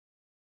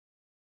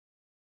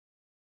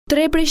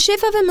Tre prej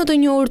shefave më të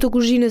njohur të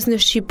kuzhinës në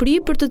Shqipëri,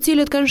 për të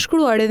cilët kanë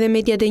shkruar edhe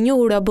mediat e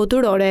njohura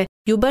botërore,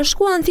 ju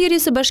bashkuan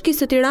thirrjes së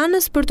Bashkisë së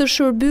Tiranës për të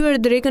shërbyer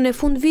drekën e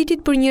fundvitit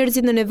për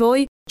njerëzit në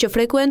nevojë që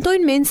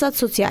frekuentojnë mensat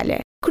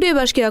sociale.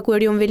 Kryebashkiaku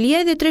Erion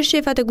Veliaj dhe tre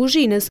shefat e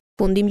kuzhinës,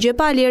 Fundim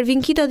Gjepali,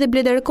 Arvin Kita dhe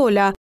Bledar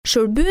Kola,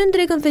 shërbyen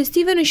drekën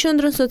festive në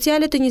Qendrën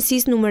Sociale të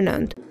njësisë numër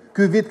 9.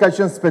 Ky vit ka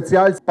qenë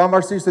special,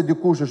 pavarësisht se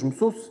dikush është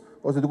mësues,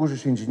 ose dikush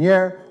është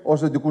inxhinier,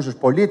 ose dikush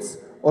është polic,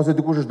 ose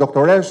dikush është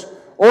doktoresh,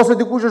 ose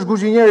dikush është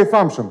kuzhinier i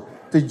famshëm.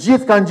 Të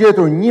gjithë kanë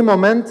gjetur një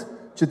moment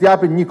që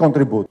t'japin një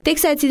kontribut.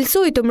 Teksa e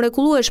cilësoi të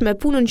mrekullueshme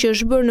punën që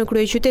është bërë në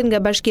kryeqytet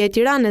nga Bashkia e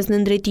Tiranës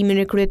në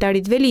drejtimin e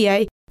kryetarit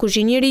Veliaj,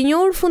 kuzhinieri i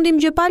njohur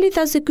Fundim Gjepali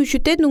tha se ky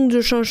qytet nuk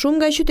ndryshon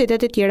shumë nga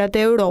qytetet e tjera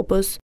të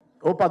Europës.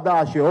 O pa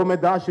dashje, o me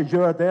dashje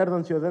gjërat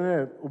erdhën që edhe ne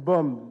u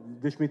bëm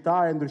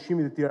dëshmitarë e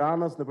ndryshimit të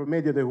Tiranës nëpër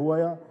mediat e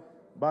huaja,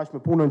 bashkë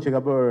me punën që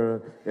ka bërë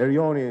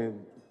Erioni,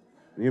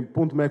 një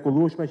punë të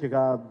mrekullueshme që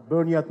ka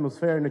bërë një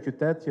atmosferë në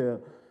qytet që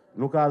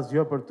nuk ka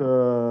asgjë për të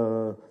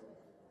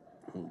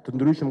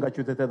ndryshëm nga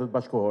qytetet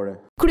bashkëore.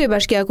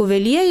 Kryebashkiaku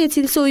Veliaj e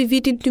cilësoi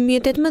vitin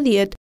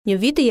 2018, një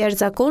vit të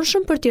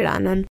jashtëzakonshëm për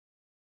Tiranën.